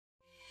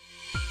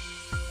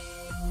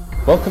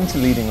Welcome to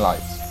Leading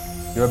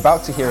Lights. You're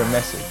about to hear a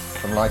message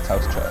from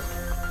Lighthouse Church.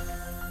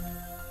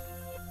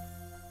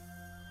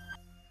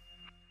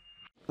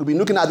 We've been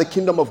looking at the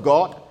kingdom of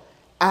God,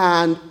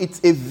 and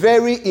it's a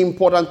very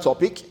important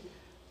topic.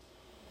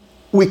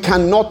 We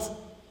cannot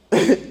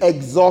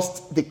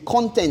exhaust the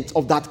content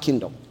of that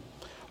kingdom.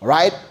 All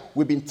right?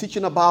 We've been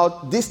teaching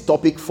about this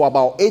topic for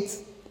about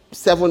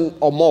 7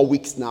 or more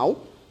weeks now,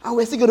 and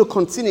we're still going to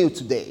continue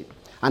today.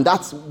 And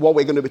that's what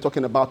we're going to be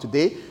talking about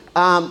today.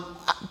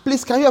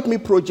 Please, can you help me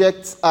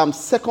project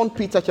 2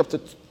 Peter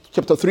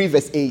chapter 3,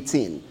 verse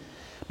 18?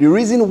 The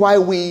reason why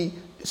we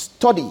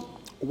study,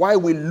 why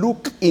we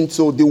look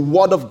into the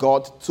Word of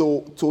God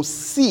to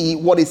see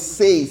what it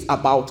says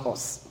about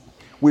us.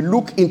 We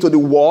look into the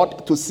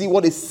Word to see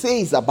what it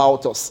says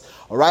about us.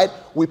 All right?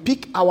 We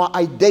pick our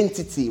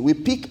identity. We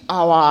pick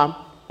our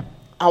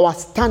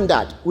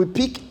standard. We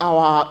pick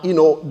our,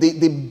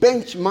 the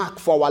benchmark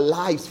for our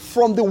lives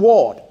from the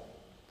Word.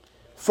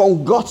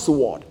 From God's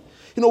Word.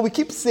 We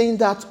keep saying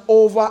that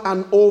over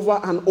and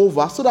over and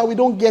over so that we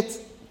don't get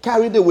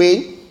carried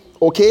away,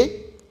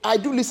 okay? I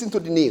do listen to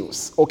the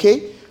news,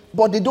 okay?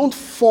 But they don't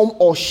form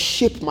or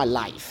shape my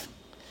life.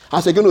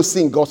 As we're going to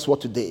see in God's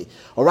Word today,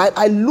 all right?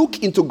 I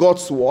look into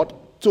God's Word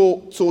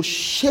to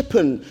shape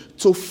and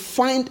to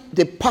find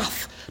the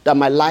path that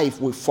my life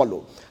will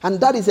follow.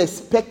 And that is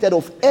expected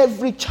of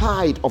every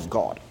child of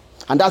God.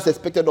 And that's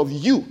expected of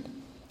you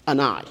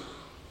and I.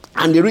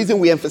 And the reason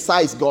we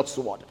emphasize God's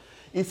Word,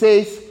 it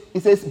says,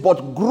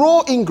 but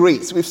grow in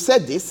grace. We've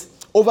said this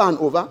over and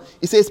over.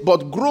 It says,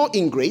 but grow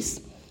in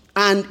grace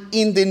and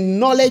in the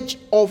knowledge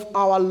of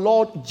our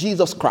Lord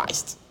Jesus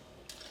Christ.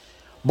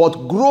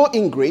 But grow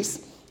in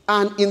grace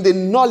and in the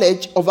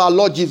knowledge of our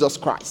Lord Jesus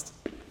Christ.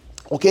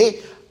 Okay?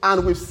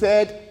 And we've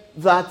said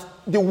that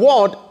the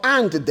word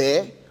 "and"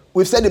 there,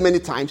 we've said it many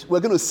times.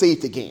 We're going to say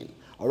it again.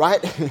 All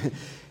right?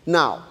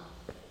 Now,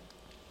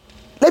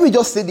 let me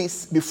just say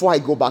this before I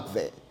go back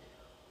there.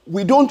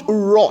 We don't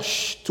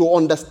rush to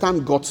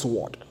understand God's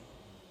word.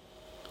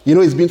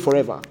 It's been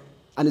forever,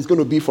 and it's going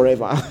to be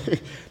forever.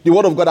 The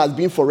word of God has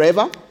been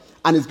forever,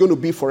 and it's going to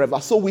be forever.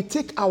 So we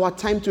take our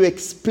time to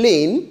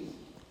explain,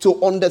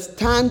 to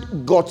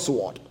understand God's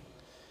word.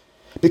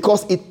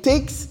 Because it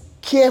takes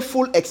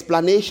careful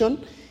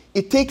explanation.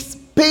 It takes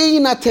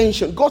paying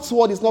attention. God's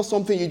word is not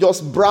something you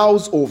just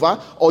browse over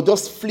or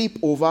just flip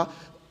over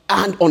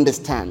and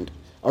understand.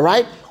 All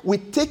right? We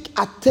take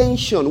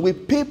attention. We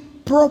pay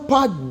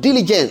proper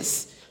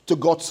diligence to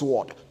God's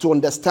word to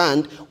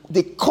understand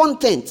the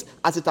content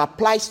as it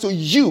applies to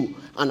you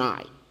and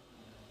I.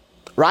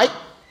 Right?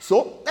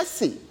 So, let's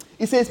see.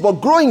 It says, but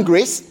grow in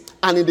grace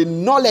and in the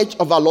knowledge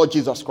of our Lord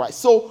Jesus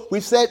Christ. So,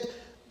 we've said,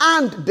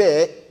 and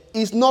there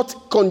is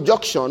not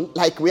conjunction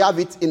like we have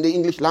it in the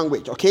English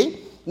language, okay?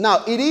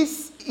 Now, it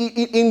is,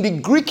 in the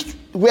Greek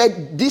where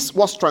this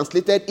was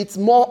translated, it's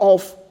more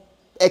of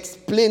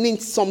explaining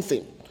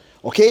something,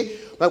 okay?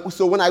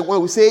 So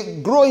when we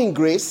say grow in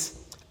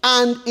grace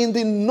and in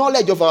the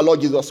knowledge of our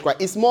Lord Jesus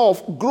Christ, it's more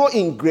of grow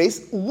in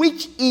grace,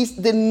 which is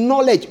the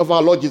knowledge of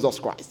our Lord Jesus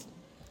Christ.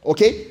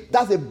 Okay?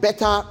 That's a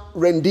better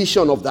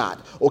rendition of that.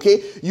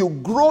 Okay? You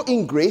grow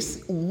in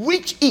grace,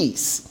 which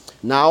is.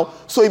 Now,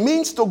 so it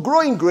means to grow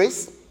in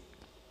grace,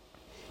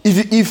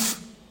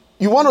 if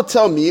you want to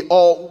tell me,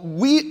 or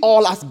we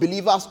all as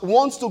believers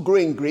want to grow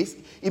in grace,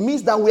 it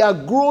means that we are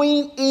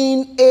growing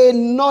in a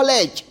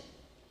knowledge.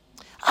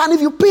 And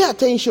if you pay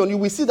attention, you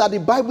will see that the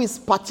Bible is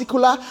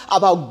particular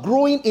about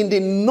growing in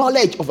the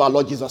knowledge of our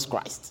Lord Jesus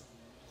Christ.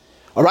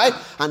 All right?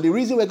 And the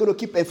reason we're going to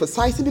keep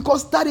emphasizing,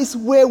 because that is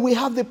where we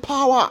have the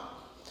power.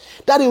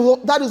 That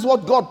is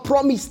what God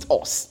promised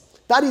us.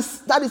 That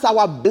is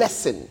our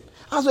blessing.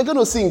 As we're going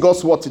to see in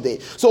God's word today.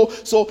 So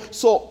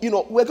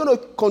we're going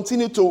to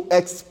continue to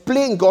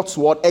explain God's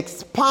word,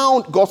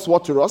 expound God's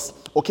word to us.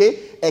 Okay?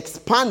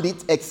 Expand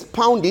it,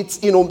 expound it,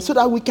 so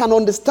that we can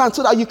understand,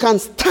 so that you can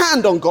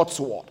stand on God's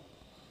word.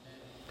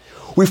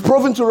 We've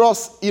proven to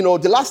us, the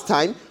last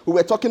time we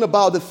were talking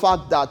about the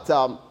fact that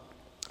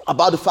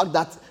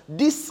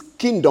this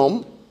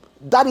kingdom,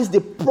 that is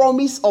the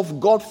promise of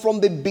God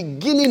from the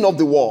beginning of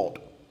the world,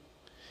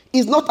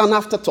 is not an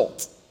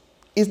afterthought.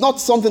 It's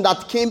not something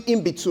that came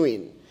in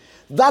between.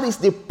 That is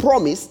the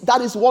promise.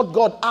 That is what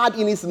God had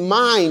in his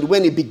mind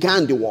when he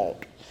began the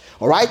world.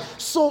 All right?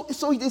 So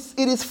it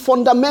is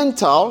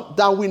fundamental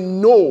that we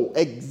know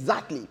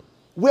exactly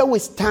where we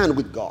stand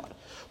with God.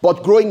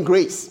 But grow in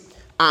grace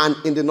and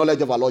in the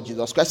knowledge of our Lord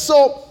Jesus Christ.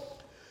 So,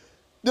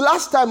 the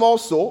last time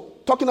also,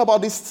 talking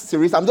about this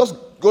series, I'm just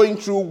going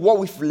through what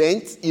we've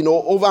learned,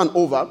 over and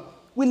over.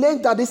 We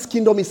learned that this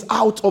kingdom is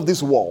out of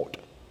this world.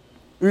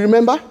 You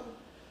remember?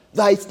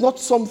 That it's not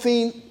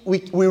something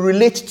we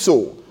relate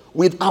to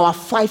with our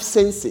 5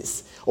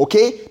 senses.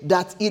 Okay?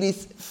 That it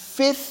is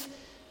faith,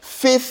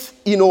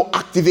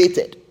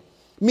 activated.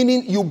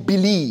 Meaning you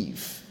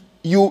believe.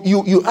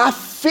 You have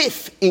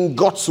faith in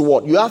God's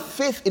word. You have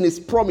faith in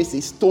his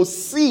promises to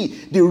see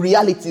the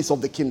realities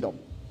of the kingdom.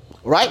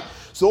 Right?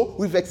 So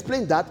we've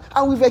explained that,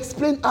 and we've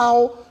explained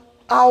how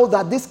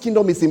that this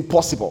kingdom is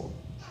impossible.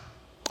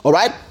 All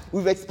right?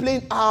 We've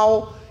explained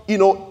how,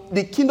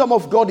 the kingdom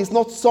of God is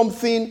not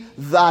something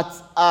that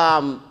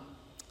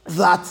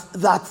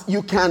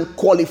you can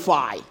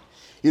qualify.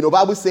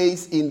 Bible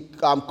says in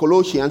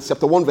Colossians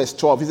chapter 1 verse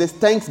 12, it says,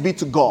 "Thanks be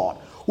to God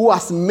who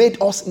has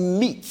made us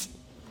meet."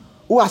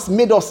 Who has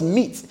made us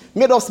meet.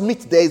 Made us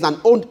meet, there is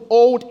an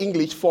old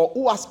English for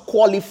who has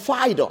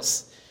qualified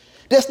us.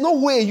 There's no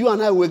way you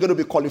and I were going to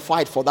be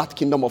qualified for that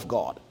kingdom of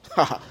God.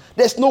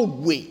 There's no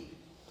way.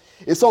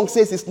 A song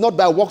says it's not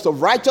by works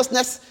of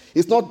righteousness.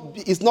 It's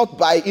not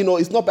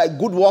by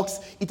good works.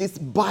 It is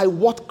by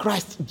what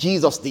Christ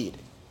Jesus did.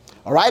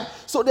 All right.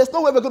 So there's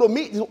no way we're going to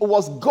meet. It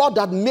was God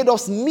that made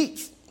us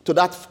meet to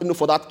that,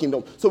 for that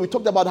kingdom. So we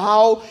talked about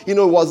how,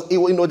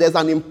 there's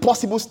an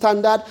impossible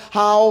standard.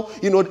 How,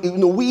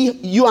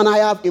 you and I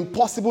have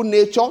impossible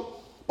nature.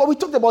 But we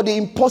talked about the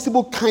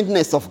impossible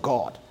kindness of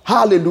God.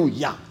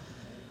 Hallelujah.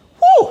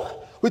 Woo!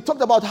 We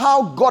talked about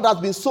how God has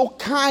been so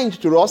kind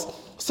to us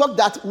so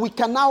that we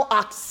can now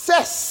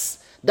access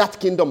that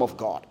kingdom of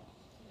God.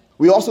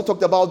 We also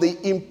talked about the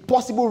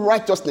impossible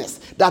righteousness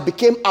that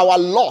became our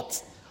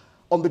lot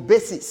on the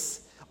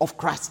basis of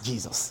Christ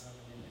Jesus.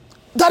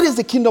 That is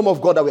the kingdom of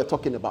God that we're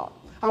talking about.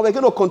 And we're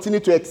going to continue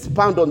to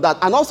expand on that.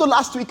 And also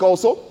last week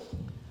also,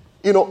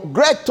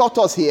 Greg taught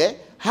us here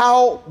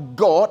how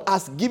God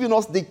has given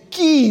us the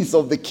keys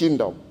of the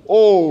kingdom.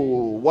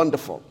 Oh,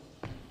 wonderful.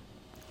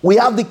 We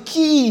have the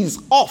keys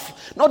of,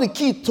 not the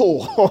key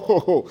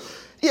to.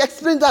 He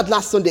explained that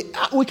last Sunday.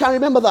 We can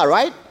remember that,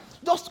 right?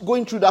 Just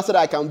going through that so that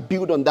I can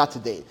build on that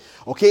today.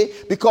 Okay?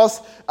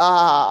 Because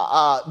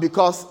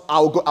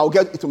I'll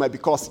get into my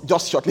because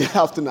just shortly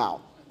after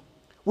now.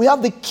 We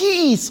have the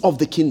keys of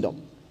the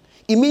kingdom.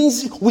 It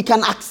means we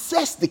can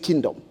access the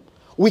kingdom.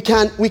 We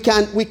can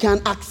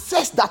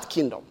access that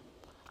kingdom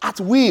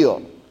at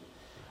will.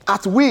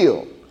 At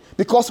will.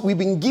 Because we've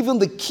been given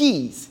the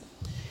keys.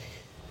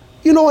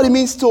 You know what it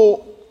means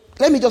to,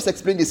 let me just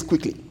explain this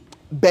quickly.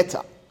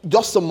 Better.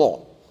 Just some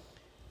more.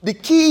 The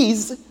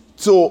keys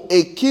to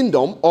a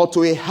kingdom or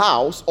to a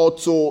house or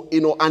to,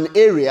 an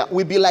area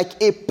will be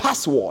like a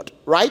password,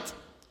 right?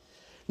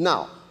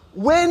 Now,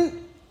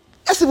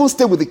 let's even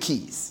stay with the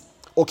keys,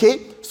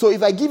 okay? So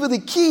if I give you the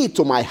key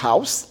to my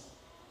house,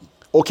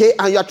 okay,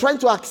 and you're trying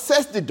to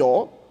access the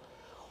door,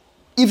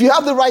 if you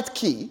have the right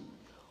key,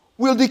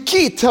 will the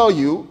key tell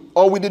you,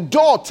 or will the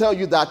door tell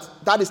you that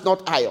is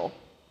not aisle?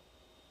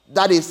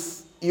 That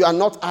is, you are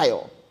not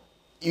aisle.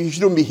 You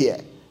shouldn't be here.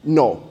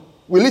 No.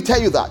 Will it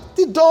tell you that?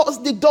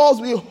 The doors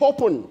will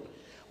open.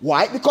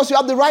 Why? Because you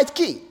have the right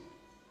key,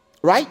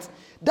 right?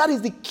 That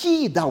is the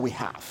key that we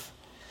have.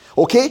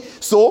 Okay?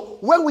 So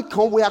when we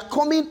come, we are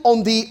coming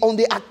on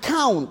the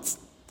account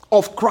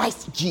of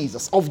Christ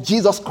Jesus, of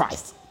Jesus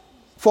Christ.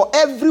 For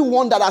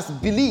everyone that has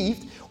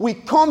believed, we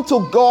come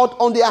to God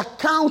on the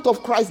account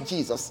of Christ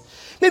Jesus.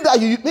 Maybe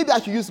I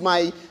should use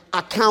my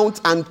account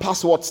and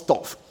password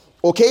stuff.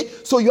 Okay?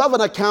 So you have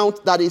an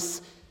account that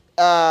is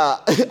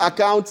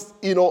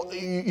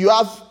you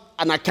have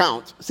an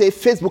account, say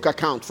Facebook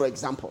account, for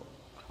example.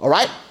 All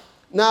right?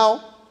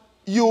 Now,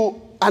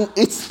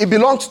 it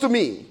belongs to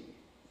me.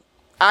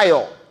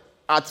 Ayo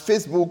at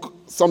Facebook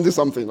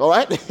something. All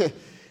right?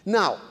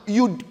 Now,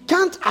 you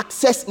can't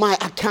access my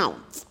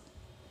account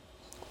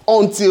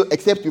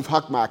except you've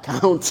hacked my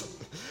account.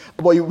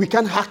 But we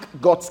can't hack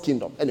God's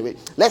kingdom. Anyway,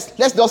 let's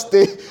just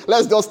stay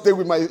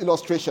with my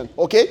illustration.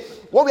 Okay?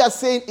 What we are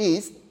saying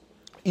is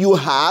you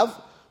have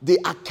the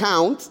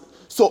account.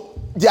 So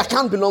the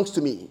account belongs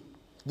to me.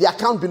 The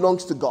account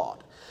belongs to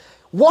God.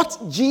 What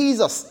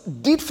Jesus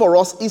did for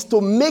us is to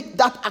make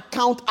that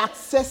account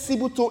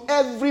accessible to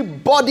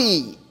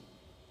everybody.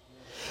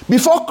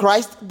 Before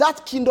Christ,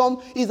 that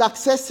kingdom is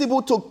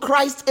accessible to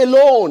Christ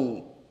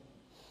alone.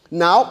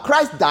 Now,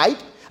 Christ died,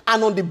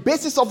 and on the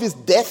basis of his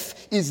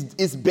death,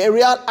 his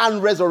burial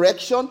and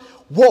resurrection,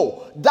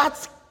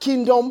 that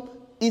kingdom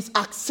is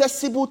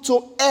accessible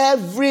to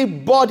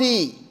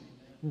everybody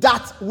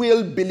that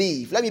will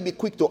believe. Let me be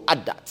quick to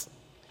add that.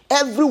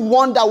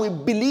 Everyone that will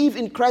believe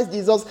in Christ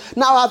Jesus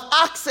now have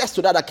access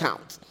to that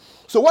account.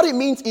 So what it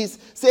means is,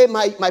 say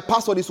my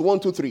password is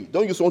 123.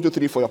 Don't use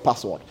 123 for your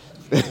password.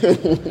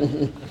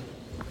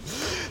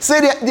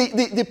 Say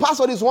the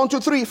password is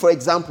 123, for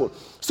example.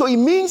 So it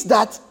means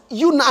that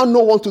you now know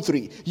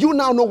 123. You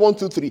now know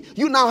 123.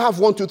 You now have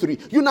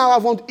 123. You now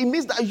have 1. It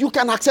means that you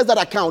can access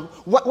that account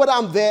whether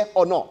I'm there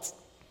or not.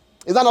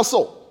 Is that not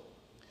so?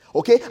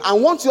 Okay?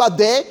 And once you are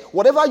there,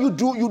 whatever you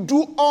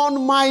do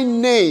on my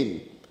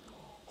name.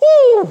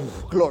 Woo!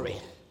 Glory.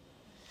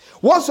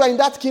 Once you are in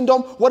that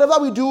kingdom, whatever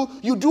we do,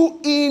 you do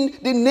in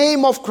the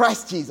name of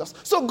Christ Jesus.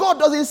 So God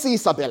doesn't see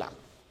Isabella.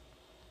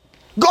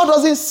 God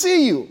doesn't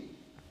see you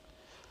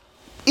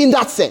in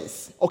that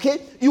sense.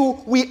 Okay?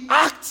 We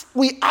act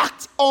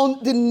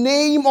on the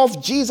name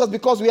of Jesus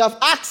because we have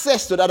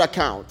access to that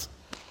account.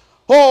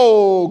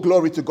 Oh,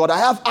 glory to God. I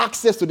have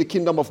access to the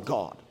kingdom of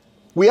God.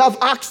 We have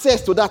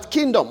access to that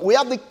kingdom. We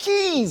have the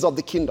keys of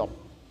the kingdom.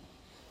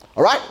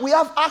 All right? We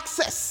have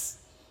access.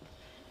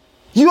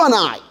 You and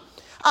I.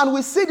 And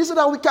we say this so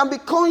that we can be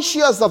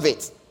conscious of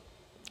it.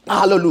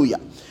 Hallelujah.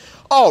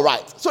 All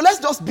right. So let's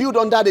just build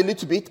on that a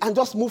little bit and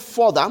just move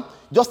further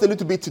just a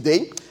little bit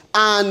today.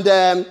 And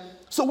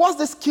so what's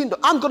this kingdom?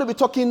 I'm going to be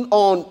talking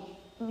on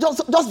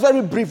just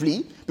very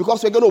briefly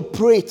because we're going to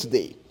pray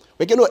today.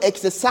 We're going to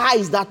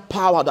exercise that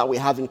power that we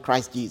have in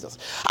Christ Jesus.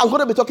 I'm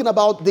going to be talking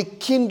about the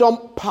kingdom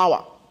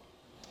power.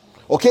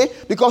 Okay?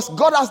 Because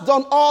God has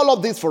done all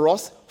of this for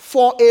us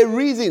for a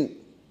reason.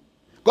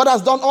 God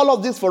has done all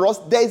of this for us.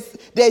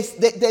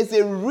 There's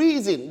a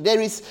reason. There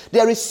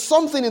is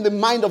something in the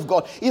mind of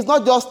God. It's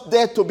not just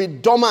there to be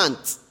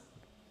dormant.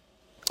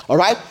 All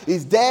right?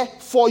 It's there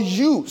for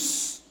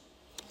use.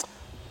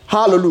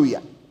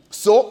 Hallelujah.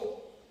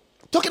 So,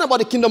 talking about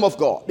the kingdom of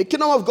God. The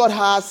kingdom of God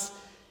has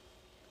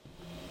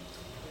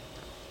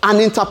an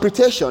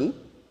interpretation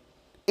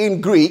in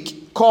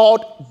Greek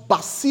called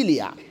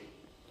basileia.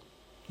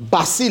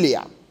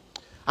 Basileia.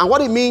 And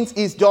what it means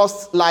is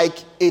just like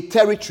a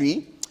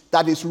territory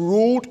that is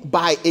ruled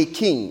by a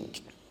king.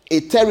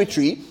 A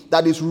territory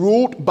that is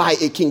ruled by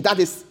a king. That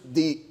is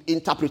the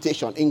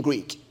interpretation in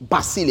Greek.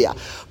 Basileia.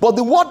 But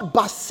the word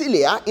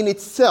basileia in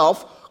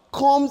itself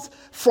comes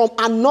from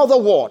another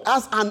word.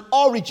 As an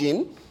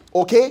origin,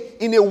 okay,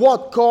 in a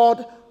word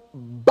called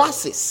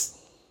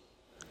basis.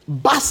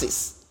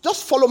 Basis.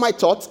 Just follow my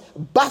thoughts.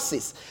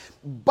 Basis.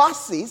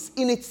 Basis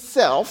in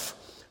itself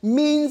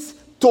means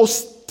to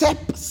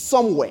step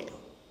somewhere.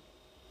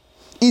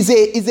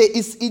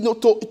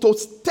 To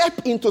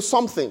step into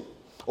something.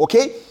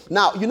 Okay?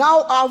 Now, you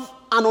now have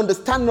an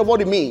understanding of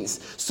what it means.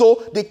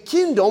 So, the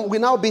kingdom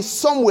will now be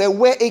somewhere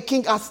where a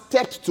king has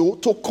stepped to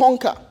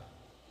conquer.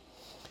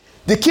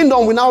 The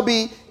kingdom will now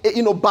be,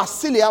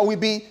 basileia will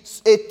be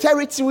a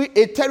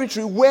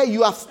territory where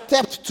you have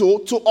stepped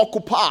to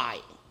occupy.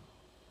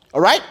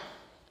 All right?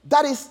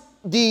 That is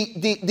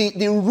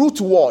the root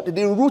word,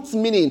 the root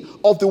meaning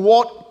of the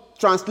word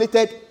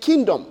translated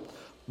kingdom.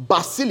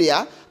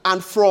 Basileia.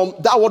 And from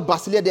that word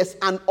basileia, there's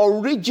an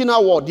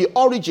original word. The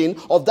origin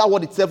of that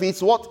word itself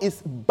is what?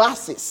 Is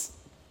basis.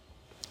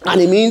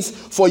 And it means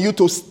for you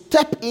to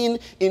step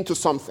into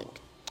something.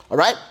 All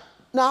right?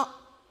 Now,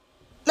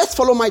 let's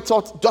follow my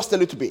thought just a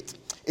little bit.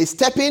 A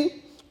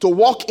stepping, to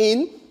walk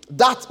in,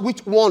 that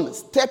which one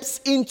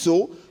steps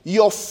into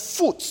your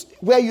foot,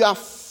 where you are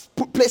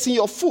placing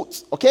your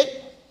foot.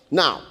 Okay?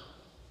 Now,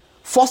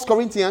 1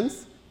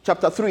 Corinthians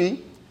chapter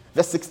 3,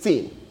 verse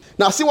 16.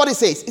 Now, see what it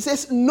says. It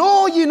says,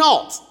 know ye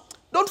not.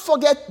 Don't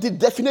forget the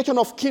definition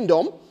of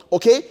kingdom,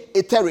 okay?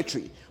 A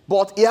territory.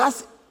 But it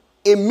has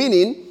a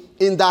meaning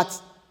in that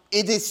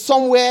it is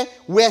somewhere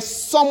where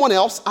someone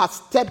else has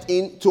stepped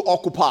in to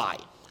occupy.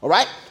 All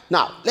right?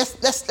 Now, let's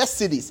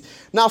see this.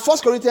 Now, 1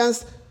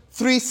 Corinthians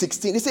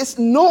 3:16. It says,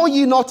 know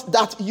ye not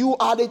that you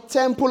are the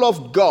temple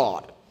of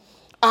God,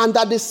 and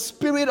that the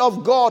Spirit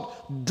of God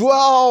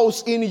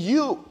dwells in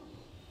you?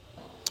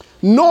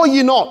 Know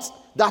ye not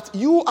that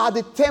you are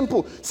the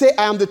temple. Say,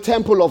 I am the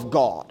temple of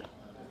God.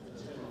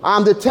 I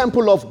am the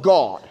temple of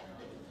God.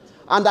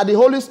 And that the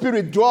Holy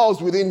Spirit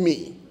dwells within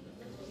me.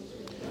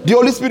 The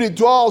Holy Spirit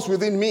dwells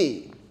within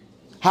me.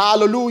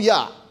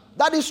 Hallelujah.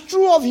 That is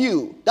true of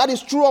you. That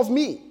is true of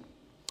me.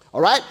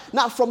 All right?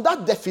 Now, from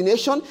that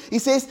definition, it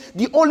says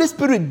the Holy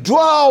Spirit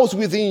dwells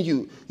within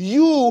you.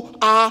 You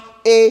are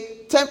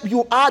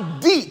you are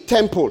the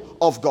temple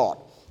of God.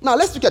 Now,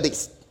 let's look at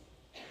this.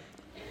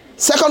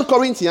 2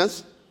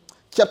 Corinthians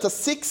chapter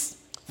 6,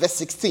 verse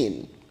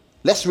 16.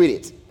 Let's read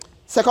it.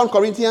 2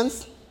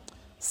 Corinthians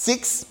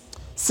 6,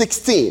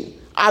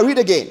 16. I read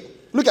again.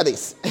 Look at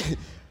this.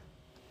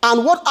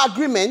 And what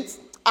agreement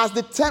has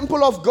the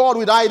temple of God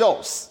with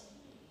idols?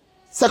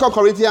 2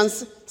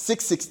 Corinthians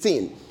 6,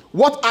 16.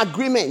 What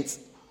agreement,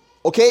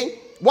 okay?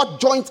 What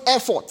joint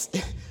effort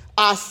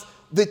as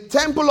the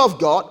temple of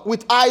God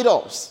with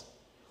idols?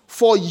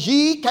 For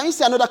ye, can you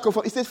say another?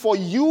 It says, for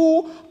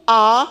you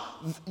are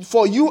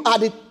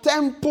the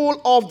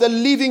temple of the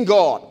living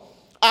God.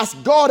 As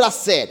God has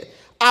said,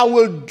 I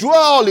will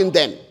dwell in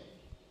them.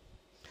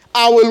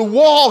 I will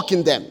walk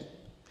in them.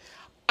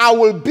 I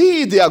will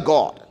be their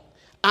God,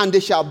 and they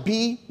shall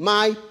be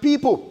my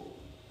people.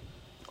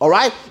 All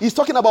right? He's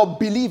talking about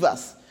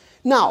believers.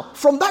 Now,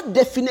 from that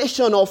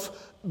definition of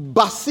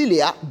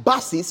basileia,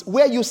 basis,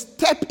 where you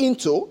step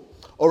into,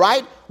 all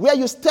right, where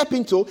you step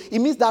into, it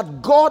means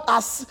that God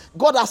has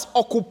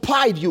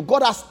occupied you.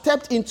 God has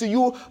stepped into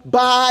you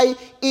by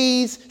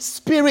his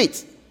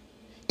Spirit.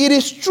 It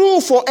is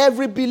true for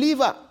every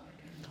believer.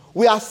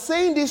 We are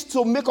saying this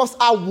to make us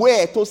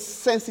aware, to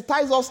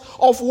sensitize us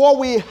of what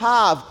we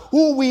have,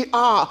 who we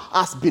are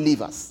as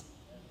believers.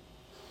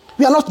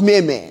 We are not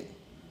mere men.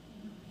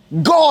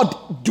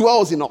 God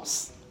dwells in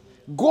us.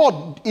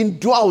 God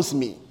indwells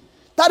me.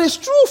 That is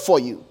true for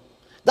you.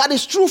 That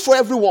is true for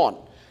everyone.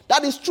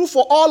 That is true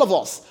for all of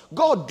us.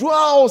 God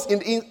dwells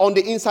on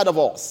the inside of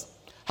us.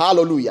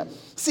 Hallelujah.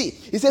 See,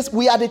 it says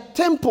we are the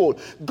temple.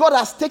 God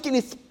has taken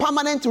his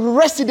permanent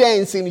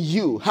residence in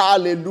you.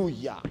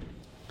 Hallelujah.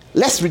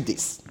 Let's read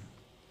this.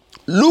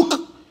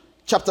 Luke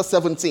chapter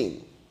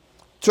 17,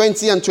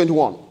 20 and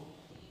 21.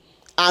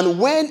 And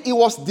when it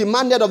was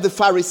demanded of the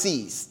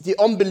Pharisees, the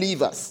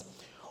unbelievers,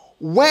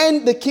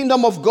 when the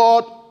kingdom of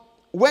God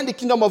when the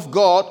kingdom of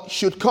God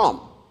should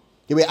come.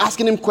 They were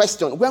asking him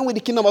question, when will the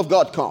kingdom of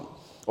God come?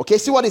 Okay,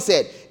 see what he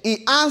said.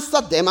 He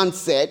answered them and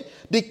said,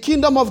 the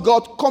kingdom of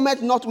God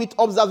cometh not with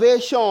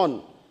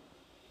observation,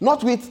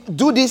 not with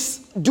do this,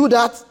 do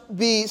that,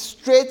 be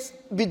straight,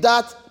 be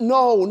that.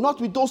 No,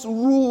 not with those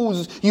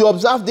rules. You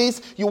observe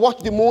this, you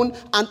watch the moon,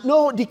 and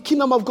no, the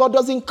kingdom of God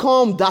doesn't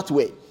come that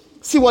way.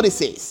 See what it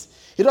says.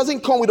 It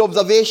doesn't come with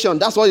observation.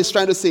 That's what he's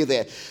trying to say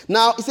there.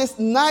 Now, it says,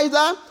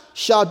 neither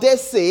shall they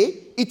say,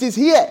 it is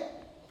here,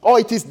 or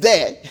it is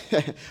there.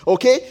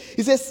 Okay?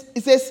 It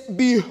says,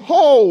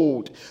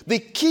 behold, the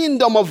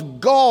kingdom of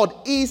God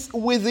is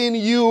within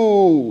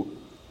you.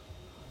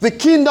 The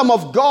kingdom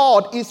of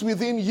God is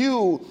within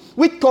you,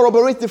 which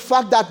corroborates the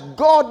fact that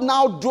God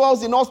now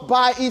dwells in us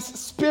by his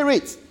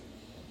Spirit.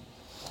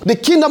 The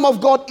kingdom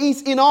of God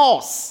is in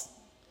us.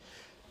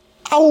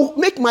 I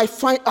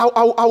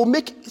will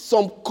make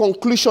some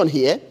conclusion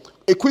here,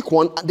 a quick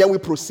one, and then we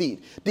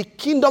proceed. The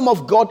kingdom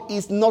of God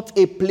is not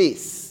a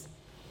place.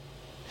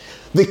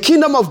 The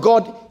kingdom of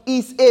God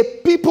is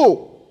a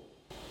people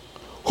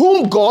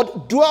whom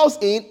God dwells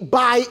in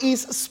by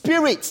his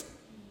Spirit.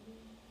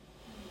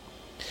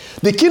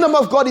 The kingdom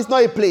of God is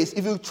not a place.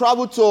 If you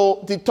travel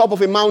to the top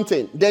of a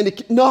mountain, then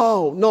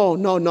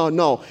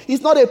no.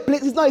 It's not a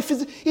place. It's not a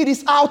physical. It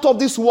is out of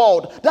this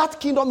world. That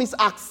kingdom is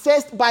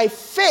accessed by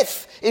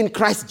faith in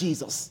Christ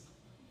Jesus.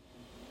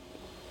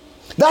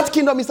 That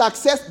kingdom is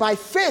accessed by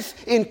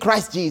faith in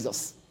Christ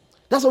Jesus.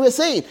 That's what we're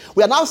saying.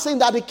 We are now saying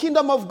that the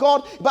kingdom of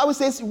God, the Bible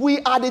says we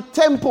are the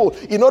temple.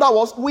 In other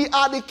words, we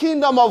are the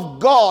kingdom of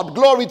God.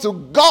 Glory to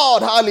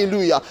God.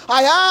 Hallelujah.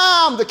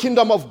 I am the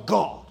kingdom of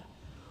God.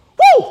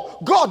 Woo!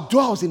 God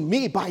dwells in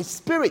me by his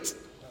Spirit.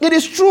 It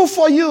is true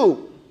for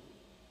you.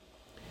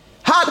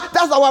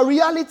 That's our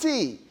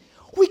reality.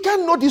 We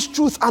can't know this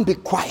truth and be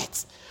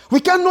quiet. We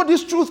can't know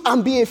this truth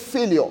and be a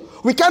failure.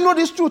 We can't know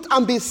this truth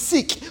and be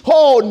sick.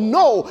 Oh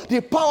no,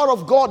 the power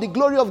of God, the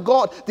glory of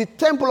God, the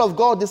temple of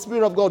God, the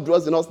Spirit of God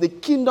dwells in us. The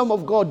kingdom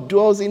of God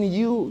dwells in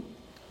you.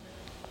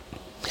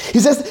 He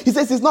says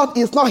it's not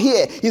here,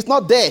 it's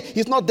not there,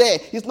 it's not there.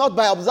 It's not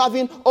by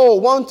observing,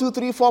 1, 2,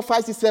 3, 4,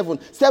 5, 6, 7.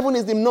 7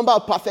 is the number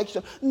of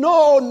perfection.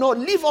 No,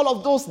 leave all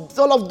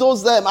of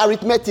those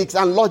arithmetics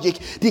and logic.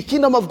 The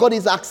kingdom of God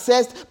is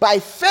accessed by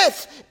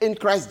faith in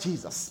Christ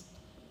Jesus.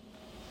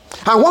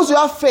 And once you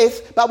have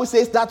faith, the Bible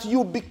says that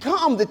you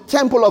become the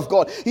temple of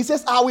God. He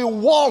says, I will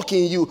walk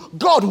in you.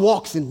 God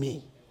walks in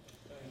me.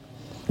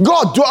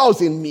 God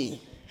dwells in me.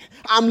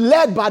 I'm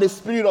led by the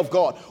Spirit of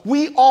God.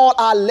 We all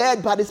are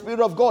led by the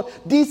Spirit of God.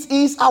 This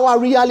is our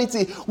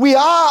reality. We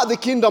are the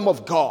kingdom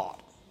of God.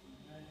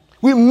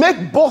 We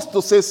make boast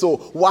to say so.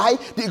 Why?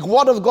 The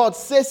word of God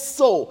says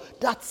so.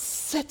 That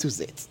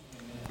settles it.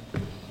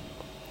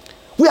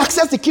 We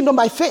access the kingdom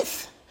by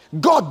faith.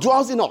 God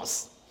dwells in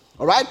us.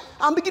 All right?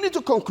 I'm beginning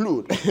to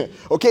conclude.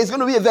 Okay, it's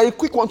going to be a very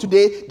quick one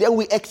today. Then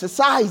we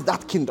exercise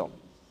that kingdom.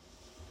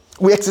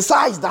 We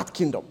exercise that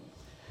kingdom.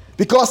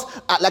 Because,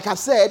 like I've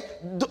said,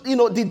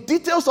 the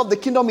details of the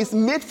kingdom is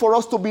made for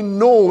us to be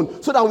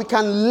known so that we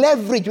can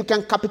leverage, we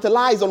can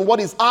capitalize on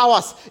what is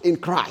ours in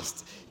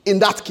Christ, in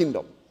that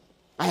kingdom.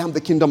 I am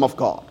the kingdom of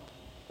God.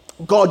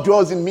 God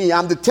dwells in me.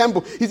 I'm the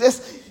temple. He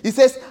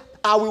says,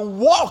 I will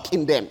walk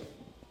in them.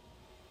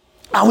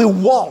 I will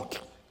walk.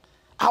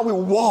 I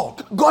will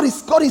walk. God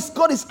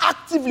is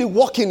actively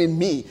walking in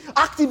me,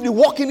 actively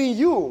walking in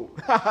you.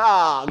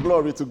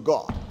 Glory to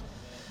God.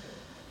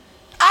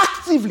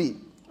 Actively.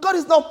 God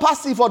is not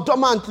passive or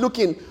dormant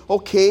looking,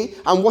 okay,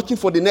 I'm watching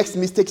for the next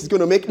mistake he's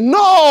going to make.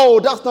 No,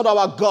 that's not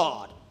our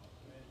God.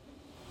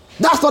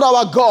 That's not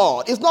our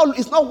God. It's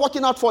not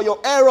working out for your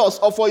errors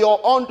or for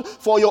your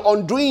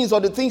undoings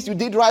or the things you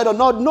did right or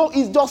not. No,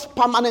 it's just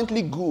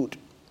permanently good.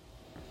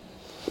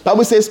 The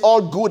Bible says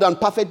all good and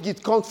perfect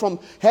gift comes from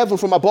heaven,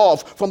 from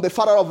above, from the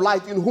Father of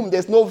light, in whom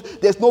there's no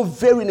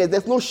variness,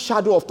 there's no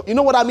shadow of. You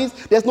know what that means?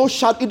 There's no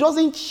shadow. It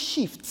doesn't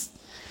shift.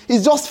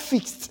 It's just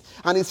fixed,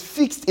 and it's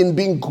fixed in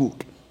being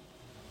good.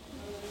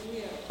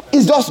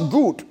 It's just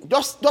good.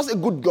 Just a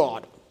good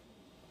God.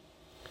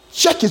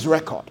 Check his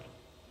record.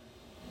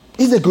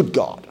 He's a good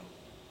God.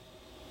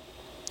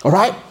 All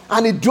right?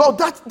 And it dwells,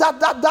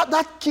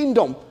 that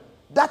kingdom,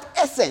 that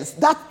essence,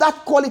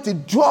 that quality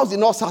dwells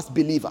in us as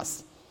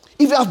believers.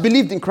 If you have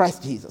believed in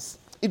Christ Jesus,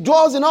 it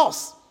dwells in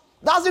us.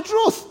 That's the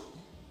truth.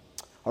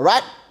 All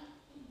right?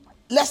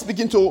 Let's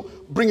begin to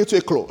bring it to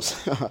a close.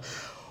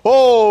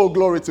 Oh,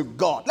 glory to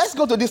God. Let's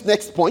go to this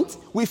next point.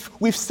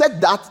 We've said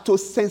that to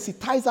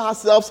sensitize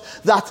ourselves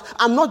that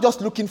I'm not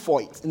just looking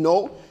for it.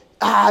 No.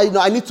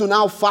 I need to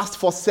now fast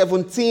for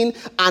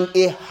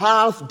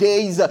 17.5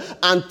 days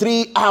and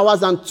 3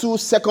 hours and 2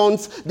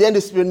 seconds. Then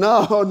the Spirit,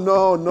 no.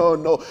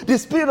 The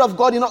Spirit of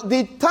God,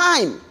 the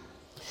time.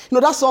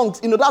 That song,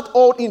 that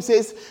old hymn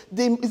says,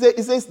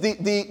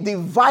 the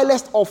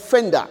vilest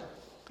offender,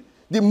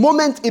 the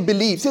moment he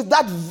believes, says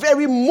that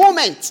very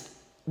moment,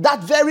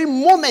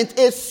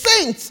 a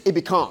saint he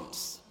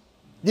becomes.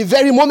 The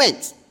very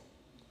moment,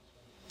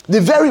 the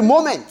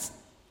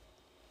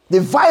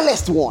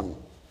vilest one.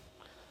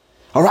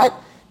 All right?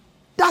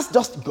 That's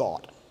just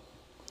God.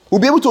 We'll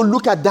be able to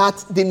look at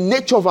that, the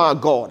nature of our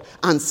God,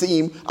 and see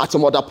him at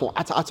some other point,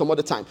 at some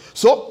other time.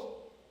 So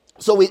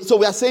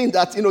we are saying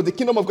that, the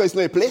kingdom of God is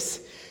not a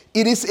place.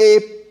 It is a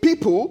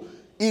people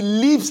he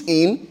lives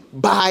in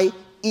by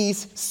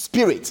his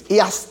spirit. He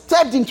has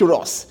stepped into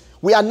us.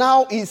 We are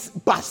now his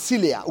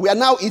basilia. We are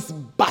now his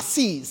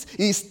bases.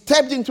 He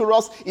stepped into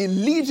us. He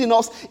lives in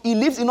us. He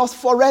lives in us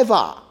forever.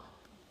 All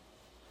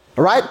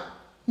right?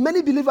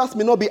 Many believers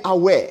may not be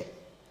aware,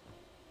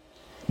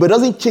 but it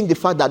doesn't change the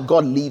fact that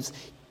God lives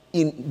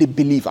in the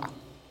believer.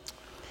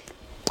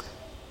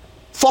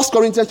 1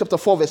 Corinthians chapter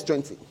 4 verse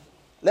 20.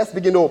 Let's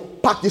begin to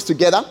pack this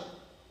together.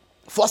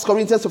 1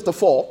 Corinthians chapter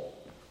 4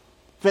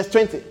 verse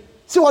 20.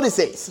 See what it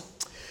says.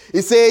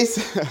 It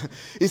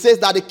says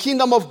that the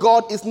kingdom of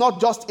God is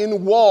not just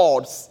in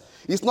words.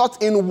 It's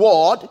not in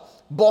word,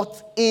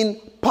 but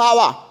in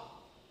power.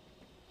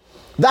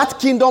 That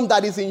kingdom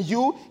that is in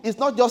you is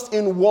not just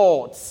in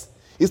words.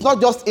 It's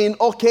not just in,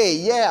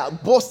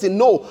 boasting.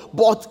 No,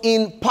 but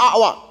in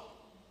power.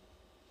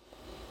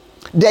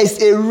 There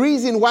is a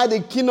reason why the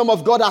kingdom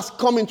of God has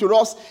come into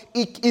us.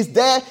 It is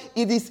there.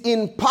 It is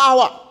in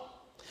power.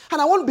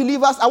 And I want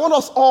believers, I want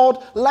us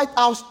all,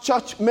 Lighthouse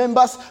Church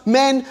members,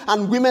 men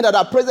and women that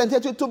are present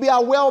here, to be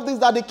aware of this,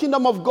 that the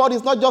kingdom of God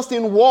is not just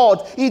in word,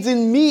 it's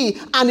in me,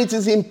 and it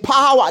is in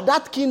power.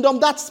 That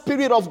kingdom, that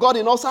spirit of God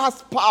in us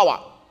has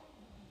power.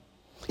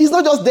 It's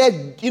not just there,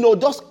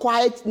 just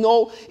quiet.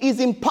 No,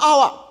 it's in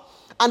power.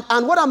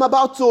 And what I'm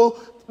about to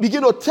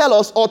begin to tell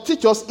us or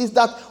teach us is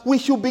that we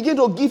should begin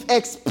to give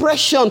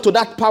expression to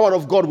that power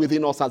of God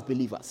within us as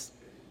believers.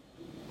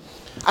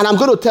 And I'm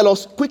going to tell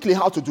us quickly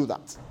how to do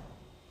that.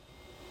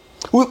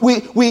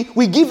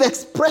 We give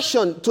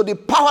expression to the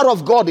power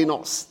of God in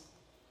us.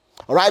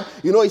 All right?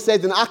 It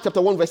says in Acts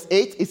chapter 1 verse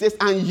 8, it says,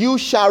 and you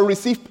shall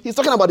receive. He's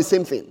talking about the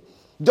same thing,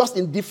 just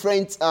in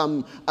different,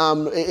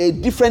 a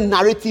different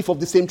narrative of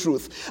the same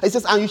truth. It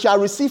says, and you shall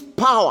receive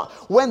power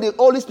when the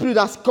Holy Spirit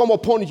has come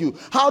upon you.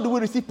 How do we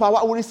receive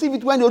power? We receive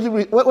it when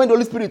the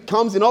Holy Spirit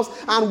comes in us,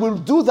 and we'll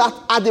do that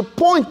at the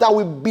point that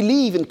we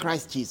believe in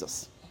Christ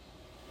Jesus.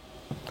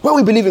 When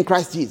we believe in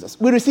Christ Jesus,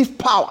 we receive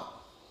power.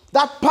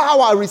 That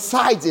power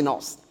resides in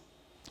us.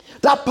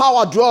 That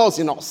power dwells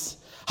in us.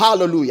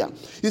 Hallelujah.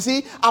 You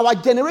see, our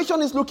generation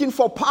is looking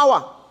for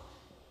power.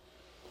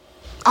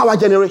 Our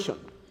generation.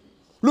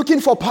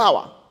 Looking for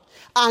power.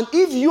 And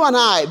if you and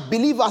I,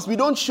 believers, we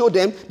don't show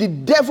them, the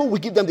devil will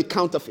give them the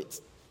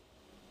counterfeit.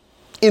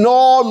 In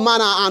all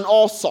manner and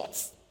all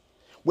sorts.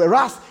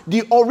 Whereas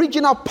the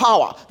original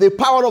power, the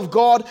power of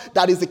God,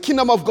 that is the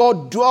kingdom of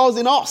God, dwells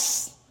in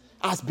us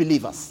as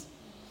believers.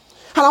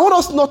 And I want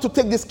us not to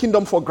take this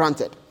kingdom for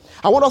granted.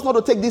 I want us not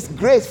to take this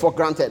grace for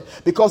granted,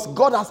 because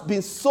God has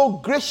been so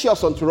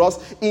gracious unto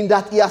us in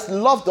that he has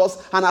loved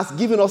us and has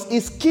given us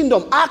his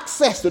kingdom,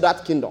 access to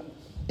that kingdom.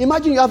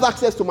 Imagine you have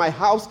access to my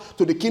house,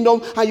 to the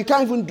kingdom, and you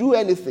can't even do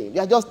anything.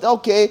 You're just,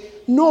 okay.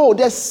 No,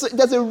 there's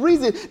a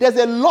reason. There's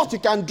a lot you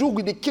can do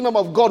with the kingdom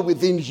of God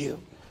within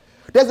you.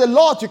 There's a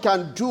lot you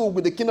can do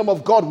with the kingdom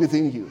of God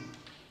within you.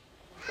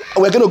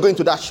 We're going to go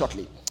into that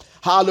shortly.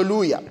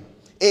 Hallelujah.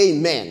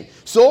 Amen.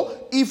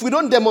 So, if we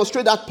don't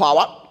demonstrate that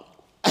power,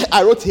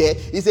 I wrote here,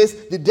 it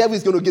says the devil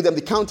is going to give them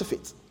the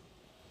counterfeit.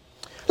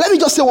 Let me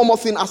just say one more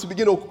thing as we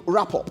begin to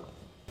wrap up.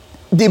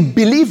 The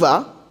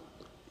believer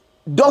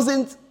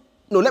doesn't,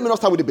 no, let me not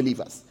start with the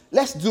believers.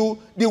 Let's do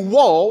the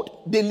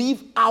world, they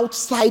live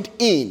outside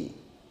in.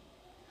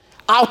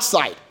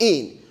 Outside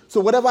in. So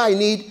whatever I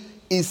need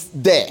is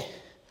there.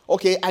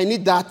 Okay, I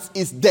need that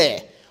is there.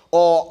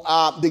 Or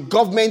the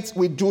government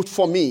will do it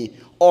for me.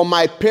 Or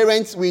my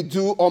parents will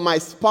do, or my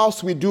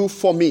spouse will do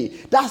for me.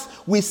 That's,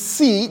 we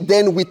see,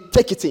 then we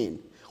take it in.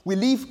 We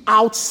live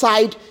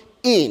outside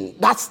in.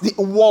 That's the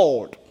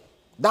world.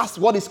 That's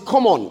what is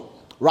common,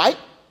 right?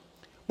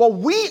 But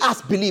we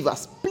as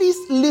believers, please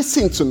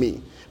listen to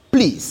me.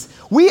 Please.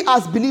 We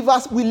as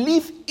believers, we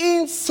live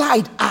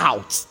inside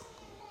out.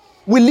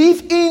 We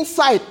live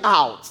inside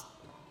out.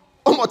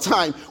 One more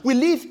time. We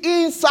live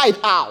inside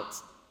out.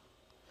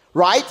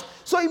 Right?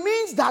 So it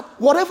means that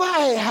whatever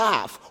I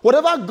have,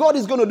 whatever God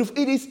is going to do,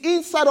 it is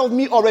inside of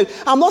me already.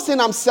 I'm not saying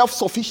I'm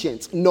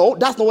self-sufficient. No,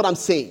 that's not what I'm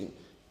saying.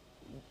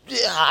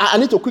 I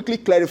need to quickly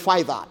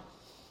clarify that.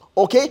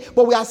 Okay?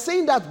 But we are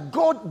saying that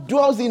God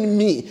dwells in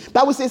me. The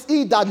Bible says,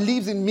 he that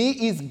lives in me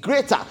is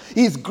greater.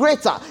 He's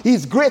greater.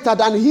 He's greater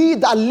than he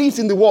that lives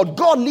in the world.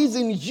 God lives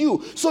in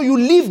you. So you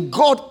live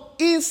God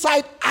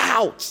inside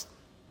out.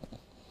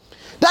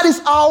 That is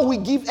how we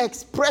give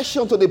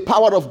expression to the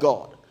power of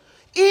God.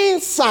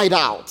 Inside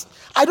out.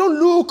 I don't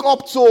look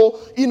up to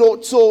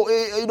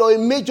a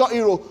major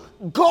hero.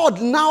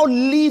 God now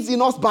lives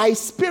in us by his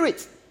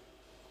spirit.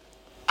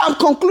 I'm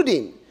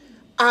concluding.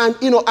 And,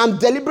 I'm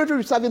deliberately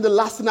reserving the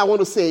last thing I want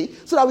to say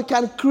so that we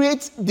can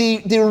create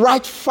the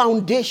right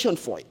foundation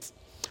for it.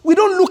 We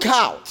don't look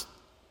out.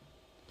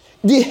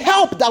 The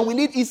help that we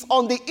need is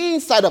on the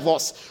inside of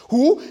us.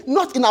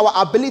 Not in our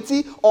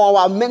ability or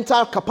our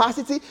mental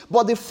capacity,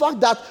 but the fact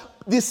that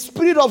the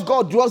Spirit of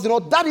God dwells in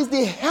us. That is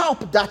the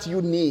help that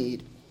you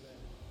need.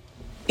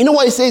 You know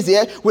what it says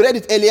here? We read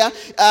it earlier.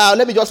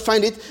 Let me just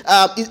find it.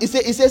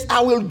 It says,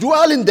 I will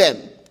dwell in them.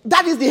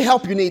 That is the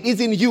help you need.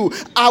 It's in you.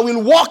 I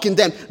will walk in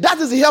them. That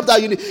is the help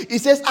that you need. It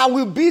says, I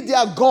will be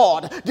their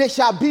God. They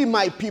shall be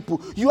my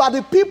people. You are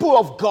the people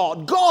of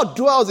God. God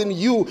dwells in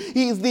you.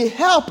 He is the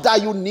help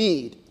that you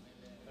need.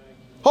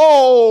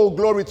 Oh,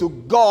 glory to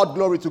God.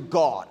 Glory to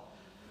God.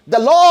 The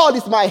Lord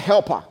is my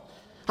helper.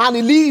 And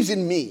he lives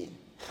in me.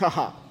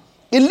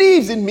 He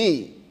lives in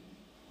me.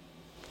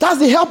 That's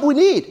the help we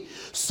need.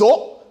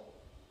 So,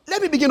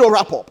 let me begin to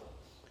wrap up.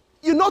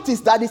 You notice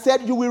that he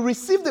said, you will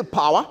receive the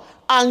power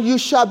and you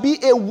shall be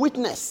a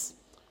witness.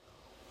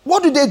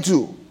 What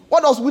do?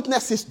 What does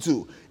witnesses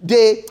do?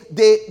 They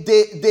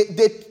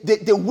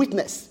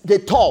witness. They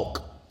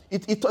talk.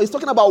 It's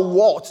talking about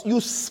words. You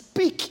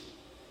speak.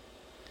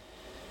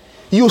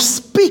 You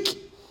speak.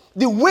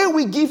 The way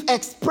we give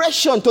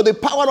expression to the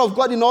power of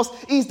God in us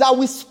is that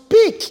we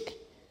speak.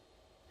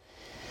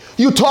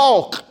 You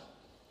talk.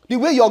 The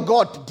way your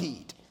God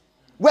did.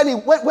 When he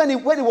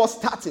was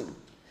starting.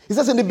 He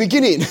says in the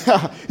beginning,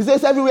 he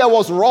says everywhere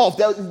was rough,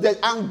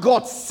 and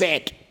God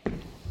said.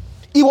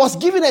 He was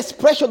giving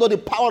expression to the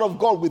power of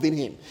God within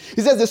him.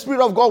 He says the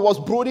Spirit of God was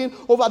brooding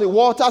over the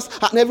waters,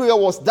 and everywhere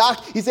was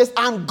dark. He says,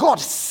 and God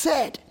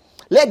said,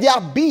 let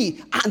there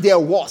be, and there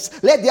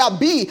was. Let there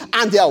be,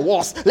 and there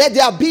was. Let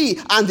there be,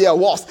 and there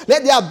was.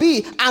 Let there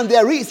be, and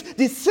there is.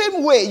 The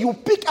same way you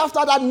pick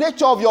after that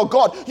nature of your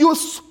God, you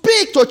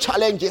speak to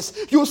challenges.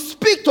 You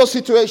speak to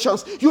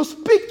situations. You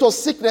speak to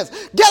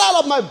sickness. Get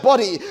out of my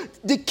body.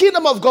 The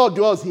kingdom of God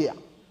dwells here.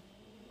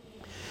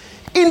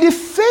 In the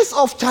face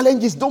of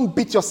challenges, don't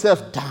beat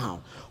yourself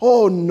down.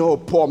 Oh no,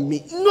 poor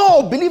me.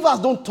 No, believers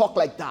don't talk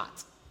like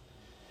that.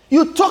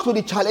 You talk to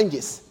the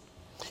challenges.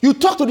 You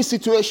talk to the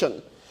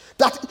situation.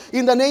 That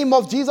in the name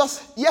of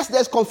Jesus, yes,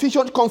 there's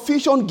confusion.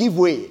 Confusion give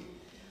way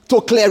to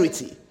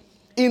clarity.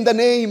 In the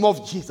name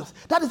of Jesus.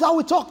 That is how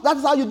we talk. That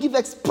is how you give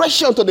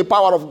expression to the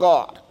power of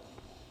God.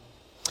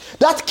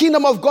 That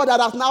kingdom of God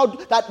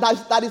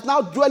that is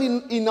now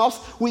dwelling in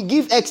us, we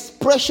give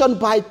expression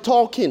by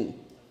talking,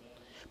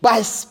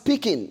 by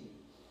speaking.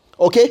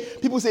 Okay?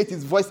 People say it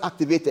is voice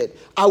activated.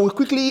 I will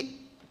quickly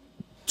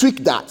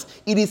tweak that.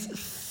 It is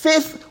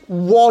faith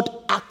word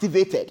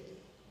activated.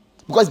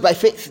 Because by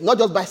faith, not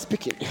just by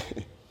speaking.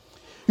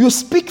 You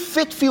speak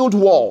faith-filled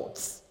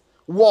words.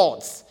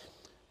 Words.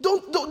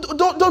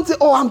 Don't say,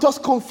 oh, I'm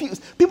just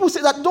confused. People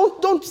say that.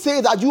 Don't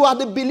say that. You are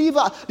the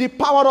believer. The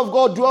power of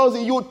God dwells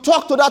in you.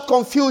 Talk to that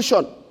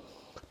confusion.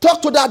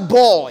 Talk to that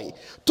boy.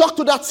 Talk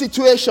to that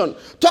situation.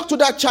 Talk to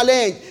that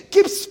challenge.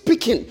 Keep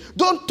speaking.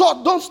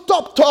 Don't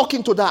stop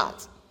talking to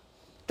that.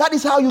 That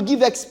is how you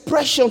give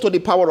expression to the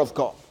power of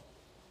God.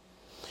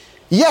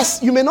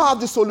 Yes, you may not have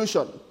the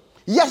solution.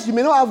 Yes, you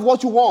may not have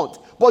what you want,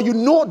 but you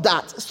know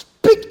that.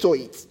 Speak to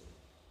it.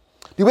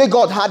 The way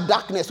God had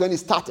darkness when he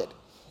started.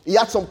 He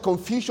had some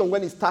confusion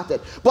when he started,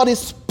 but he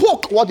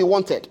spoke what he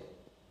wanted.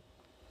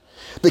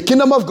 The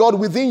kingdom of God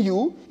within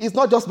you is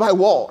not just by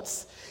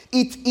words.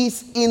 It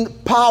is in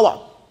power.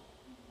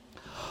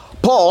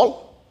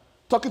 Paul,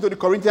 talking to the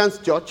Corinthians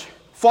church,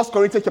 1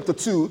 Corinthians chapter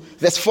 2,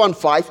 verse 4 and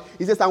 5,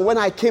 he says, and when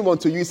I came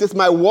unto you, he says,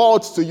 my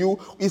words to you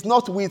is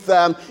not with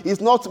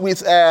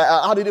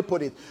how did he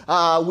put it?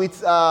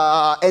 With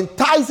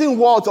enticing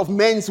words of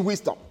men's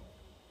wisdom.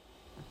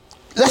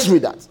 Let's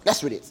read that.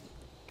 Let's read it.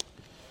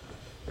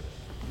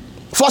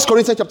 1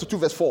 Corinthians chapter 2,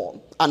 verse 4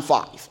 and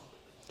 5.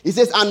 He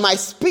says, and my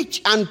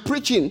speech and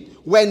preaching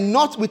were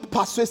not with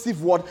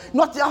persuasive word.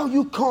 Not how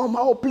you come,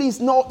 oh please.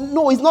 No,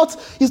 it's not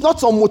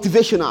some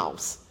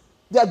motivationals.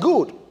 They're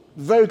good,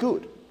 very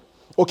good.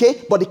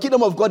 Okay, but the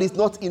kingdom of God is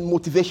not in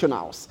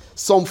motivationals,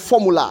 some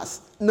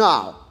formulas.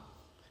 No,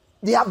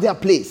 they have their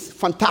place.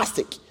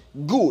 Fantastic,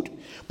 good.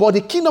 But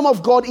the kingdom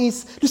of God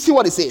is, you see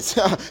what it says.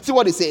 See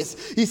what it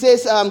says. He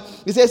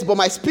says, but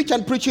my speech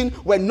and preaching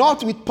were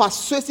not with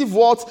persuasive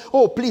words.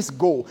 Oh, please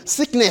go.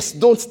 Sickness,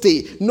 don't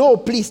stay. No,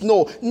 please,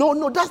 no.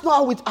 No, that's not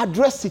how we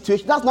address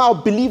situations. That's not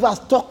how believers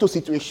talk to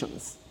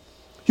situations.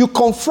 You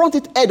confront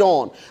it head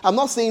on. I'm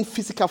not saying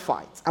physical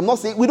fight. I'm not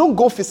saying, we don't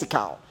go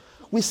physical.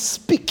 We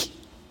speak.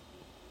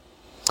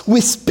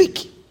 We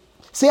speak.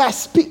 Say, I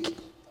speak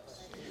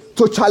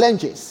to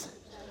challenges.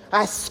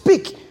 I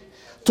speak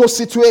to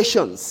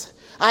situations.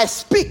 I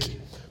speak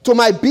to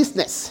my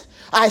business.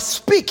 I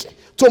speak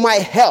to my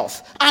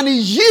health. And it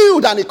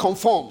yields and it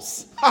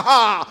conforms.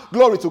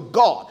 Glory to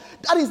God.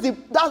 That's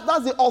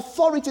the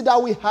authority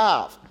that we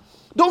have.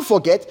 Don't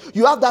forget,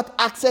 you have that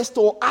access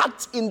to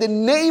act in the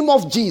name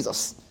of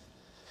Jesus.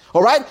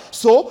 All right?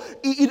 So,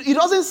 he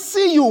doesn't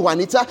see you,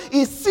 Juanita.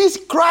 He sees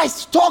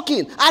Christ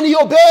talking and he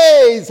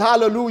obeys.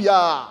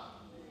 Hallelujah.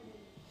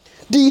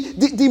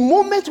 The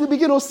moment we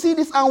begin to see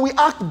this and we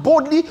act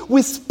boldly,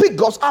 we speak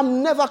God's.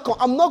 I'm not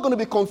going to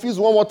be confused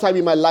one more time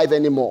in my life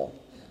anymore.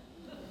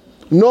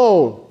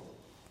 No.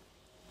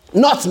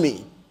 Not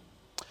me.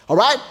 All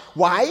right?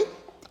 Why?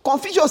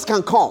 Confusions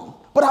can come.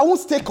 But I won't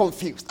stay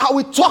confused. I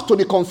will talk to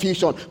the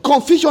confusion.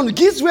 Confusion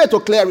gives way to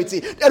clarity.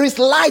 There is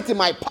light in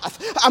my path.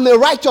 I'm a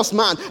righteous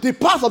man. The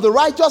path of the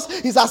righteous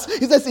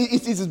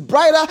is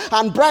brighter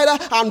and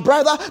brighter and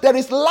brighter. There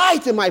is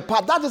light in my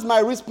path. That is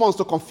my response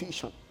to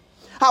confusion.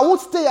 I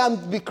won't stay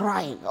and be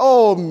crying.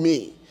 Oh,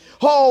 me.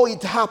 Oh,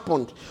 it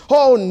happened.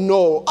 Oh,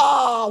 no.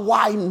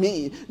 Why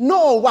me?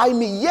 No, why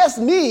me? Yes,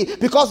 me.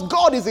 Because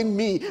God is in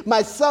me.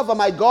 Myself and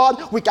my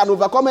God, we can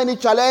overcome any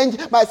challenge.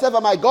 Myself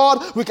and my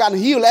God, we can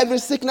heal every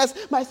sickness.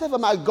 Myself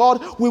and my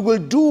God, we will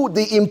do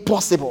the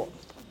impossible.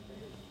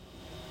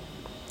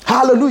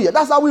 Hallelujah.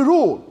 That's how we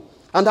rule.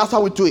 And that's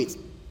how we do it.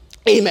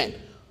 Amen.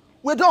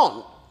 We're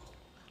done.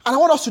 And I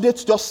want us today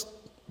to just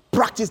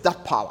practice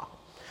that power.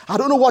 I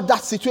don't know what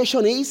that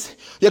situation is.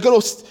 You're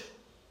going to...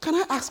 Can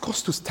I ask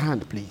us to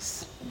stand,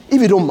 please? If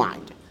you don't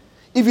mind.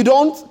 If you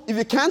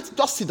can't,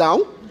 just sit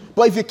down.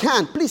 But if you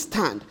can, please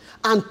stand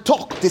and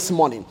talk this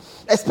morning.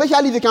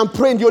 Especially if you can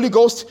pray in the Holy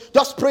Ghost.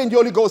 Just pray in the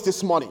Holy Ghost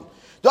this morning.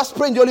 Just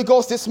pray in the Holy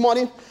Ghost this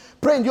morning.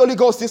 Pray in the Holy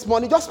Ghost this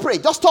morning. Just pray.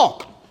 Just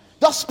talk.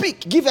 Just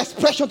speak. Give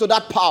expression to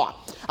that power.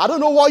 I don't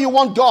know what you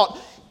want God.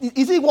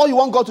 Is it what you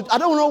want God to? I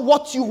don't know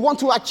what you want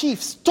to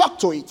achieve. Talk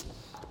to it.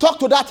 Talk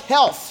to that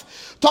health.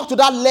 Talk to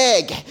that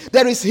leg.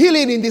 There is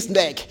healing in this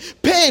leg.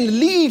 Pain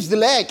leaves the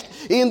leg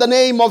in the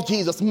name of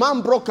Jesus.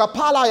 Mambro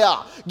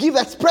kapalaya. Give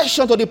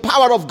expression to the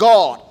power of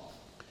God.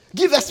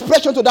 Give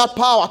expression to that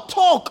power.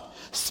 Talk.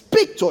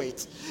 Speak to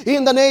it.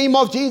 In the name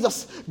of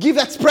Jesus. Give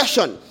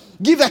expression.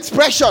 Give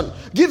expression.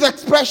 Give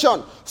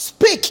expression.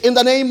 Speak in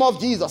the name of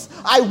Jesus.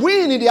 I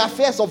win in the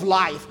affairs of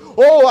life.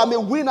 Oh, I'm a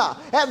winner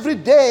every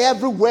day,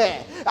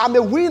 everywhere. I'm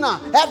a winner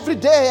every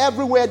day,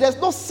 everywhere. There's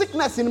no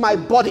sickness in my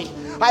body.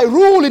 I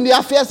rule in the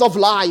affairs of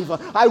life.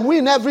 I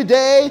win every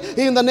day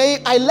in the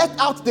name. I let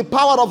out the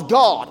power of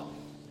God.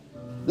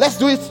 Let's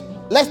do it.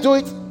 Let's do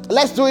it.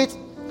 Let's do it.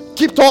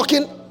 Keep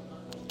talking.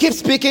 Keep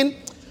speaking.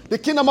 The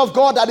kingdom of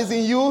God that is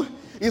in you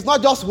is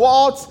not just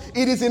words.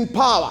 It is in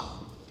power.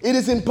 It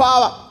is in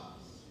power.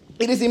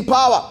 It is in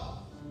power.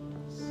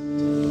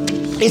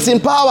 It's in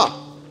power.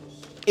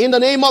 In the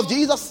name of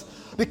Jesus,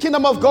 the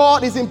kingdom of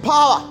God is in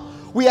power.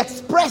 We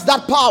express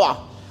that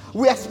power.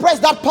 We express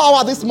that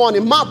power this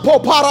morning.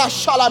 Mapo para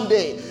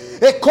shalande.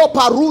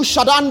 Ekoparu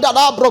shadanda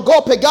la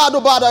brogo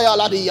pegado badaya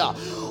ladia.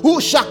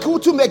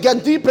 Ushakutu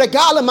megendi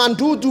pregale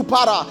mandu du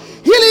para.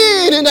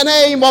 Healing in the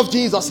name of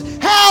Jesus.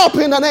 Help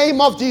in the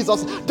name of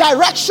Jesus.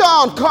 Direction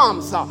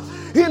comes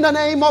in the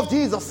name of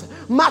Jesus.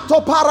 Mato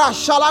para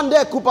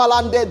shalande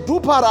kupalande du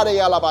para de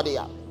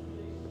yalabadia.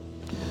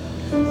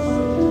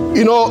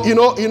 You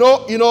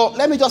know,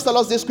 let me just tell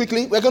us this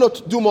quickly. We're going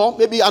to do more,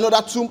 maybe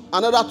another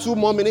two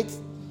more minutes.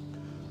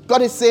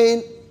 God is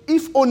saying,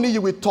 if only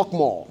you will talk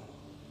more.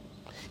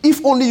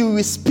 If only you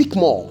will speak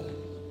more.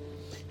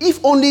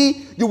 If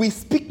only you will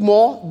speak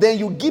more, then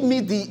you give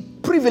me the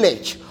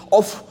privilege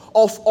of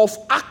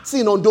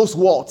acting on those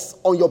words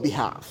on your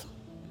behalf.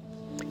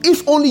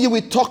 If only you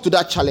will talk to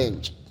that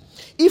challenge.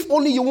 If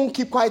only you won't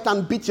keep quiet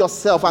and beat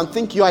yourself and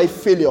think you are a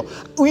failure.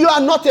 You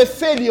are not a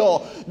failure.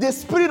 The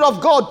Spirit of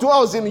God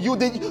dwells in you.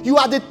 You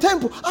are the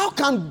temple. How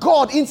can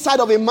God inside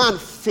of a man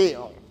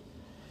fail?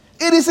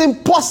 It is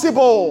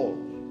impossible.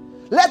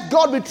 Let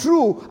God be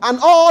true and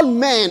all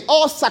men,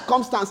 all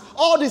circumstances,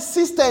 all the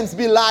systems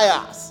be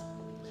liars.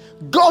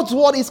 God's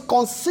word is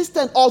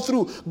consistent all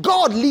through.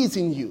 God lives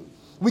in you.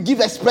 We give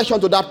expression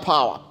to that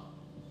power.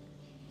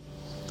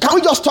 Can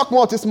we just talk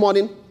more this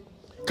morning?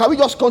 Can we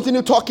just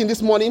continue talking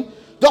this morning?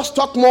 Just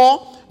talk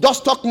more.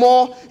 Just talk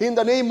more in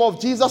the name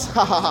of Jesus.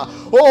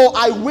 Oh,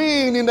 I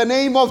win in the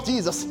name of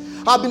Jesus.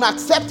 I've been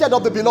accepted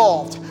of the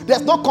beloved.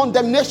 There's no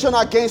condemnation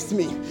against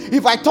me.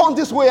 If I turn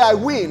this way, I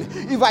win.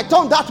 If I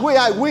turn that way,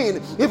 I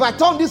win. If I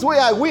turn this way,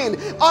 I win.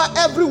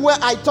 Everywhere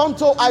I turn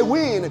to, I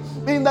win.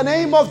 In the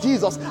name of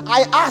Jesus,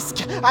 I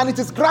ask and it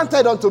is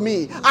granted unto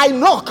me. I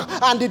knock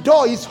and the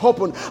door is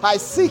open. I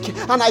seek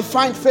and I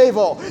find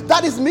favor.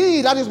 That is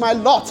me. That is my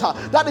lot.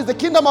 That is the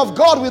kingdom of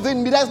God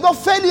within me. There's no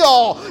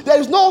failure.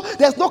 There's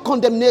no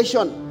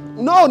condemnation.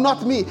 No,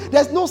 not me.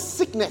 There's no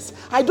sickness.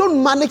 I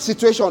don't manage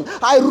situation.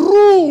 I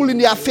rule in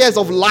the affairs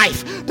of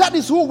life. That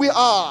is who we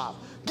are.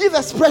 Give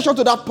expression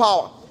to that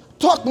power.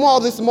 Talk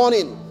more this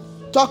morning.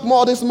 Talk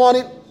more this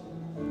morning.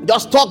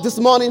 Just talk this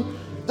morning.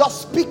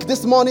 Just speak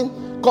this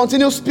morning.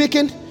 Continue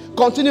speaking.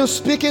 Continue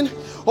speaking.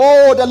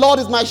 Oh, the Lord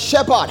is my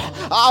shepherd.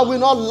 I will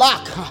not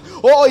lack.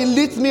 Oh, he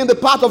leads me in the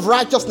path of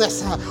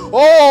righteousness.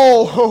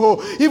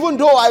 Oh, even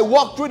though I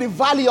walk through the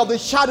valley of the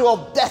shadow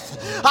of death,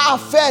 I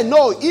fear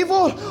no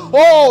evil.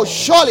 Oh,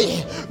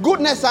 surely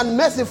goodness and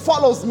mercy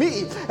follows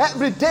me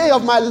every day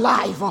of my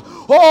life.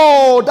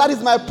 Oh, that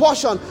is my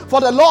portion.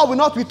 For the Lord will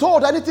not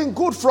withhold anything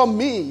good from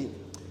me.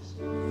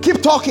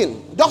 Keep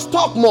talking. Just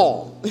talk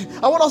more.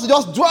 I want us to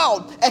just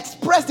dwell.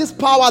 Express this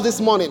power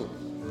this morning.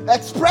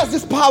 Express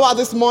this power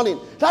this morning.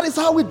 That is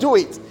how we do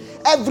it.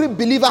 Every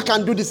believer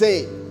can do the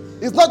same.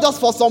 It's not just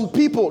for some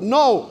people.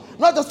 No.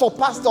 Not just for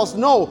pastors.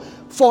 No.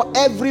 For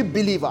every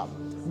believer.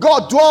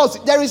 God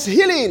dwells. There is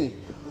healing.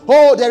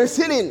 Oh, there is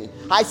healing.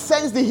 I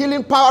sense the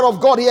healing power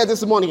of God here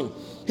this morning.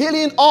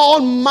 Healing all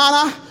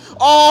manner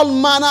all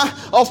manner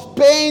of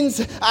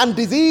pains and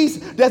disease.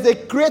 There's a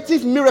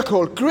creative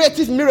miracle,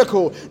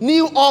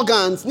 new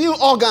organs,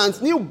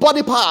 new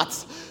body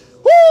parts.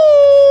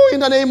 Woo! In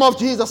the name of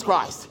Jesus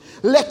Christ.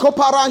 This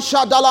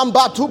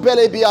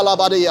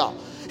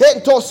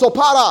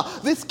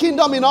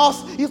kingdom in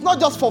us is not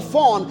just for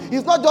fun.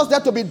 It's not just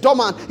there to be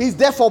dormant. It's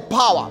there for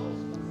power.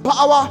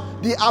 Power,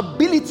 the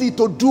ability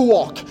to do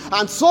work.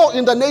 And so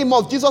in the name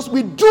of Jesus,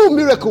 we do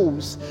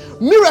miracles.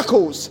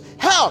 Miracles.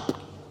 Help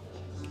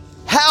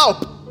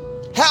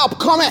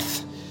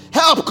cometh.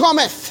 Help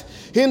cometh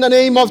in the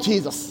name of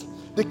Jesus.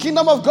 The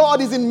kingdom of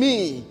God is in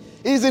me.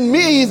 Is in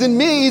me, is in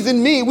me, is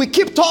in me. We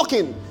keep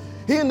talking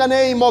in the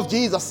name of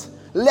Jesus.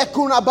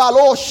 Lekuna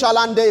balo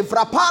shalande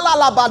vrapala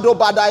labado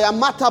badaya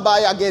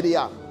matabaya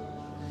gedia.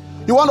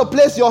 You want to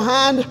place your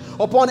hand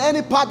upon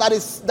any part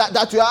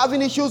that you are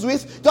having issues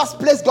with? Just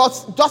place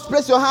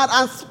your hand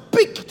and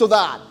speak to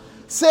that.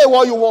 Say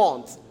what you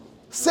want.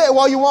 Say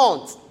what you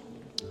want.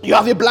 You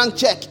have a blank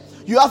check.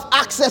 You have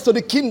access to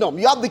the kingdom.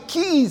 You have the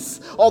keys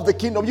of the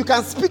kingdom. You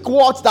can speak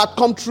words that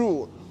come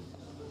true.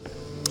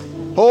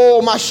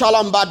 Oh,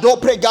 mashalamba do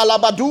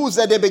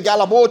pregalabaduze de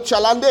begalabo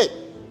chalande.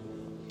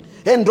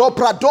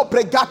 Endopra do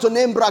pregato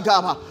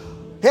nembragaba.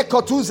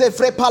 Hekotuze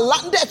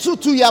frepalande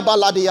tutu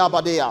yabaladi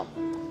yabadea.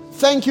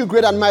 Thank you,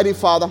 great and mighty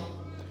Father.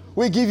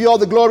 We give you all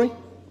the glory.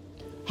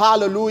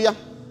 Hallelujah.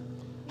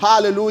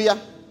 Hallelujah.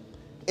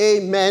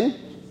 Amen.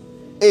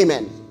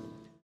 Amen.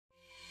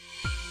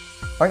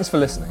 Thanks for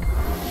listening.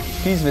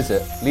 Please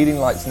visit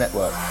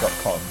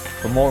leadinglightsnetwork.com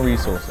for more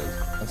resources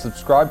and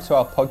subscribe to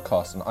our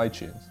podcast on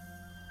iTunes.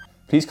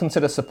 Please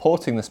consider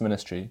supporting this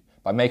ministry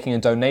by making a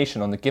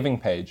donation on the giving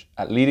page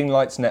at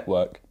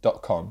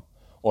leadinglightsnetwork.com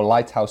or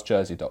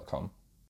lighthousejersey.com.